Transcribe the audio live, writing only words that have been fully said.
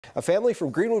A family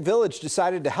from Greenwood Village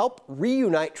decided to help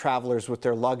reunite travelers with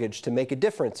their luggage to make a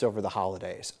difference over the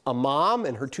holidays. A mom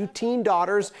and her two teen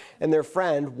daughters and their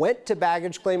friend went to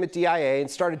baggage claim at DIA and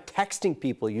started texting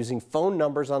people using phone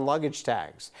numbers on luggage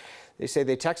tags. They say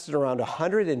they texted around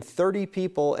 130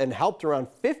 people and helped around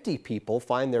 50 people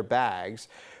find their bags.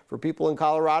 For people in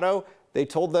Colorado, they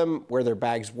told them where their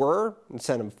bags were and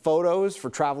sent them photos. For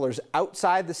travelers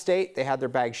outside the state, they had their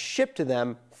bags shipped to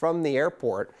them from the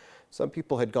airport. Some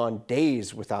people had gone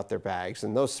days without their bags,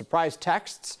 and those surprise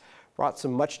texts brought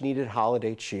some much-needed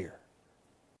holiday cheer.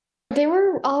 They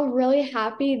were all really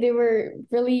happy. They were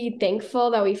really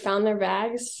thankful that we found their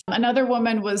bags. Another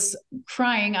woman was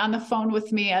crying on the phone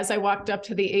with me as I walked up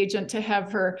to the agent to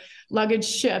have her luggage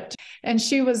shipped. And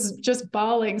she was just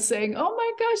bawling, saying, "Oh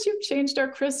my gosh, you've changed our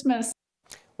Christmas."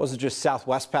 Wasn't just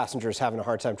Southwest passengers having a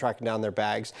hard time tracking down their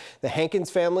bags. The Hankins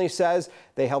family says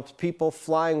they helped people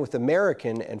flying with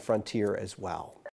American and Frontier as well.